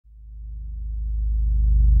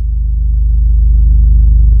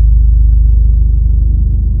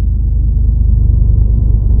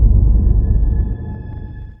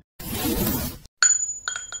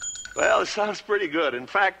sounds pretty good. In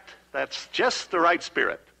fact, that's just the right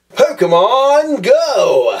spirit. Pokemon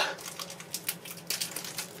Go!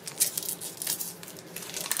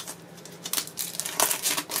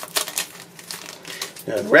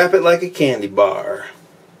 Now wrap it like a candy bar.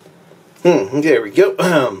 There we go.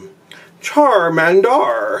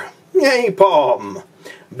 Charmander, Napalm,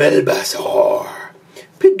 Bulbasaur,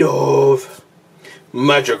 Pidove,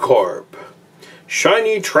 Magikarp,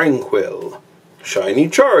 Shiny Tranquil, Shiny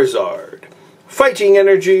Charizard, Fighting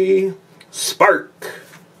Energy, Spark,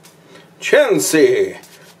 Chansey,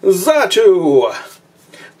 Xatu,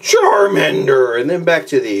 Charmander, and then back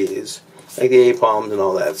to these, like the Napalms and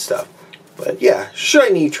all that stuff. But yeah,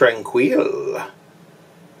 Shiny Tranquil.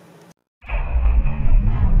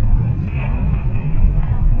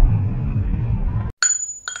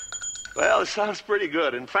 Well, it sounds pretty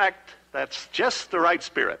good. In fact, that's just the right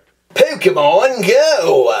spirit. Pokemon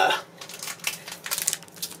Go!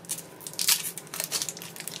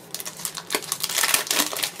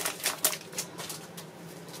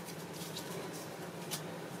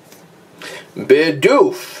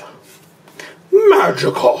 Bidoof,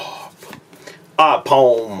 Magikarp,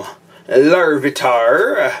 Apom,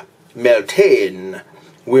 Larvitar, Meltan,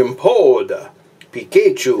 Wimpod,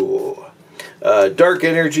 Pikachu, Dark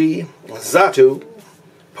Energy, Xatu,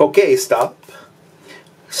 Pokestop,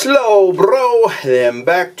 Slowbro, then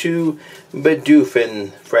back to Bidoof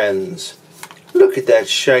and friends. Look at that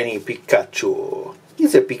shiny Pikachu.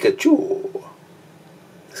 He's a Pikachu.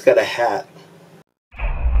 He's got a hat.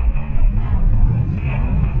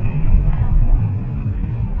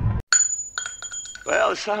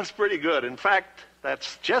 Well, it sounds pretty good. In fact,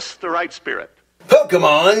 that's just the right spirit.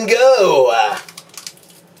 Pokemon Go!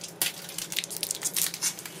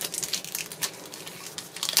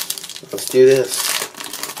 Let's do this.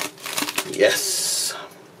 Yes.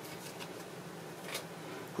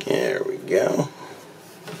 There we go.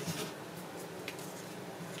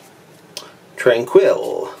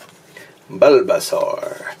 Tranquil,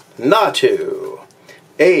 Bulbasaur, Natu,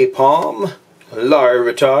 Apom,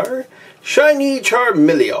 Larvitar, Shiny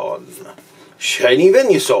Charmeleon, Shiny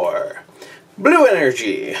Venusaur, Blue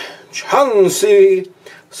Energy, Chansey,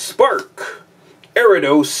 Spark,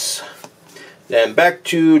 Gyarados, then back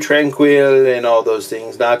to Tranquil and all those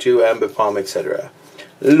things, Natu, Ambipom, etc.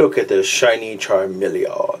 Look at this Shiny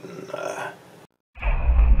Charmeleon.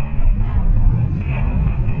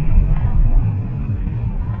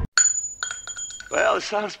 Well, it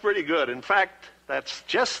sounds pretty good. In fact, that's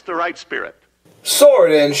just the right spirit.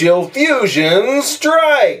 Sword and Shield Fusion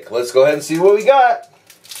Strike! Let's go ahead and see what we got.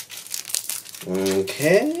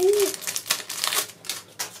 Okay.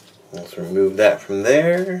 Let's remove that from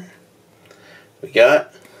there. We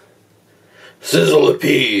got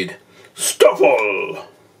Sizzlipede, Stuffle,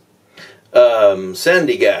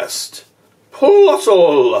 Sandygast,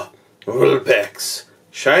 Plusle, Vulpix,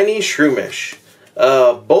 Shiny Shroomish,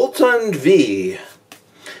 Boltund V,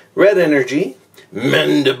 Red Energy,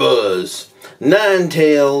 Mandibuzz,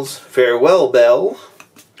 Ninetales, Farewell Bell,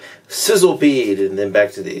 Sizzlipede, and then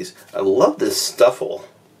back to these. I love this Stuffle.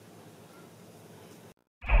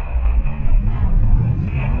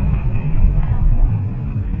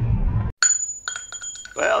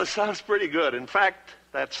 Well, it sounds pretty good. In fact,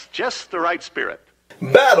 that's just the right spirit.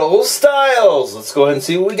 Battle Styles! Let's go ahead and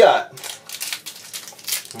see what we got.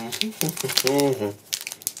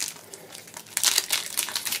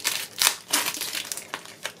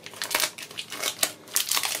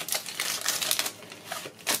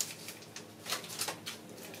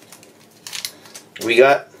 We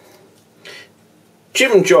got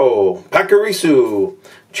Chimcho, Pachirisu,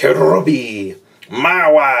 Cherubi,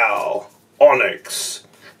 Mawile, Onyx,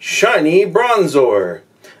 Shiny Bronzor,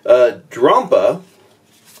 Drumpa,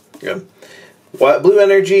 Blue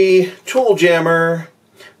Energy, Tool Jammer,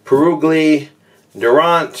 Perugly,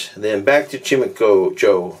 Durant, then back to Chimchob.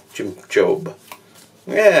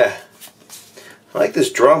 Yeah, I like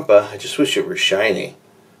this Drumpa. I just wish it were shiny.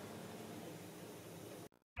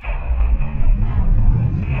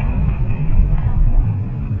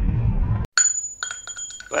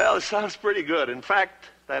 Well, it sounds pretty good. In fact,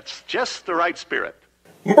 that's just the right spirit.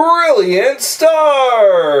 Brilliant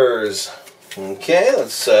Stars! Okay,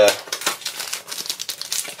 let's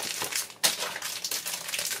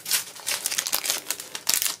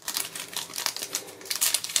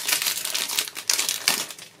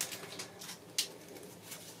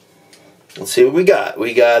see what we got.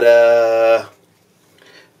 We got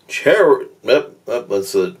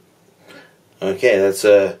that's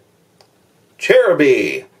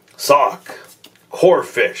Cherubi, Sock,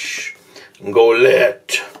 Corfish,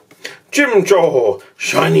 Golett, Chimcho,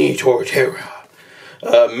 Shiny Torterra,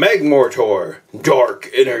 Magmortor, Dark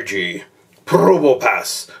Energy.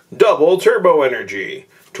 Probopass, Double Turbo Energy.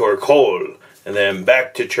 Torkoal, and then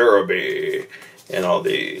back to Cherubi. And all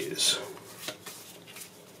these.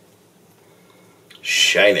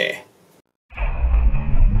 Shiny.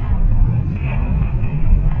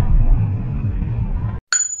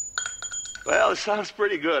 Well, it sounds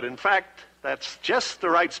pretty good. In fact, that's just the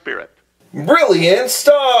right spirit. Brilliant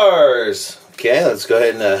stars! Okay, let's go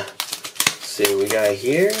ahead and see what we got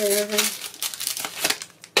here.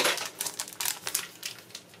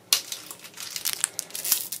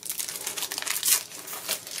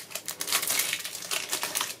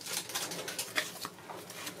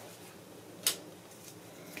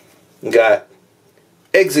 Got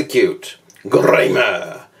Execute,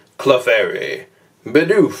 Grimer, Clefairy,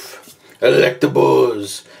 Bidoof,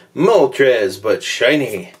 Electabuzz, Moltres but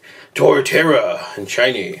shiny, Torterra and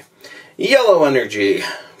shiny, Yellow Energy,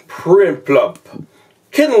 Prinplup,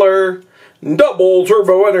 Kindler, Double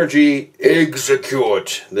Turbo Energy,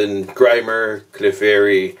 Execute, then Grimer,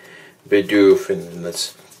 Clefairy, Bidoof, and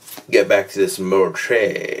let's get back to this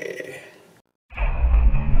Moltres.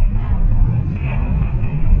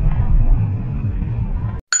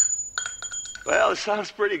 Well, it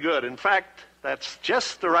sounds pretty good. In fact, that's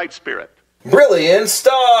just the right spirit. Brilliant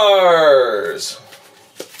stars!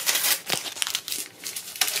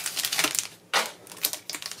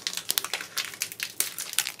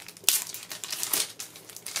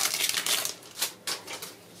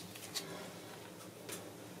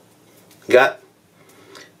 Got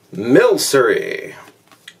Milcery,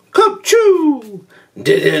 Cupchoo,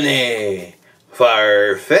 Dedenne,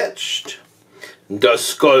 Farfetch'd,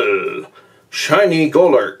 Duskull, Shiny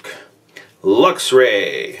Golurk,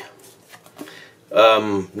 Luxray,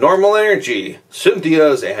 Normal Energy,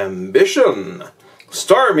 Cynthia's Ambition,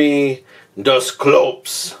 Starmie,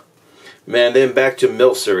 Dusclops, and then back to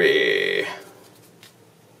Milcery.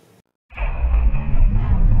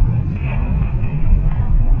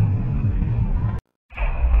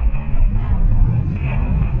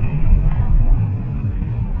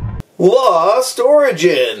 Lost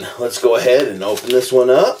Origin. Let's go ahead and open this one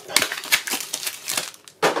up.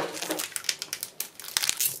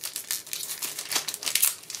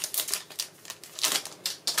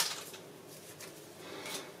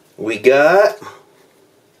 We got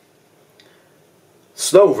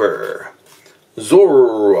Snover,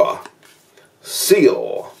 Zorua,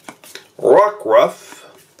 Seal, Rockruff,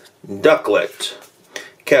 Ducklet,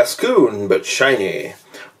 Cascoon but shiny,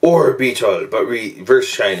 Orbeetle but reverse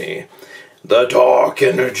shiny, the Dark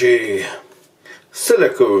Energy,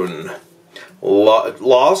 Silicoon,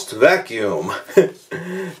 Lost Vacuum,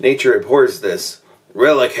 Nature abhors this,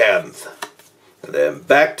 Relicanth, and then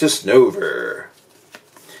back to Snover.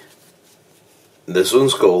 This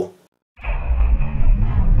one's cool.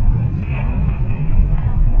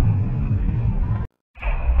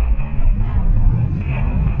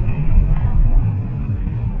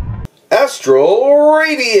 Astral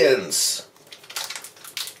Radiance.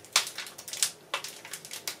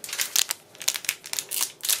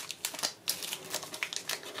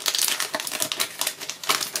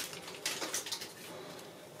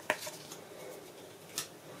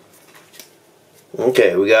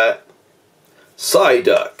 Okay, we got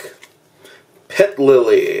Psyduck,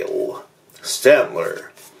 Petlilil, Stantler,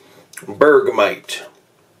 Bergmite,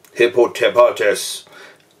 Hippopotamus,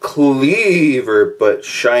 Cleaver but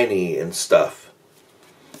shiny and stuff,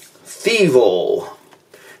 Thievul,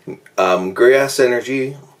 Grass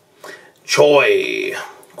Energy, Choi,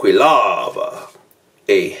 Quilava,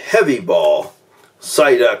 a Heavy Ball,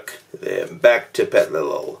 Psyduck, then back to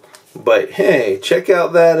Petlilil. But hey, check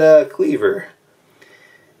out that Cleaver.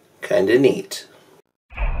 Kinda neat.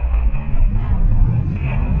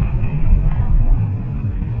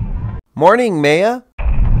 Morning, Maya.